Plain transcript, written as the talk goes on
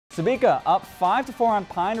Sebeka up 5-4 on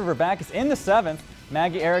Pine River-Backus in the 7th.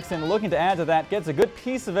 Maggie Erickson looking to add to that, gets a good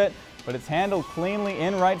piece of it, but it's handled cleanly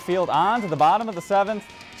in right field on to the bottom of the 7th.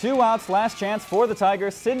 2 outs, last chance for the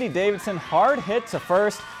Tigers. Sydney Davidson hard hit to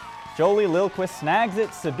first. Jolie Lilquist snags it.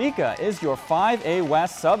 Sebeka is your 5A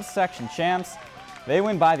West subsection champs. They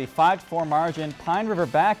win by the 5-4 margin. Pine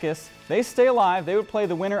River-Backus, they stay alive. They would play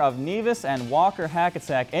the winner of Nevis and Walker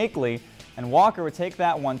Hackensack-Akeley. And Walker would take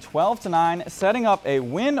that one 12-9, setting up a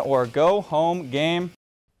win-or-go-home game.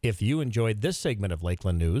 If you enjoyed this segment of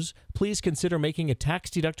Lakeland News, please consider making a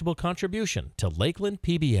tax-deductible contribution to Lakeland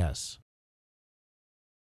PBS.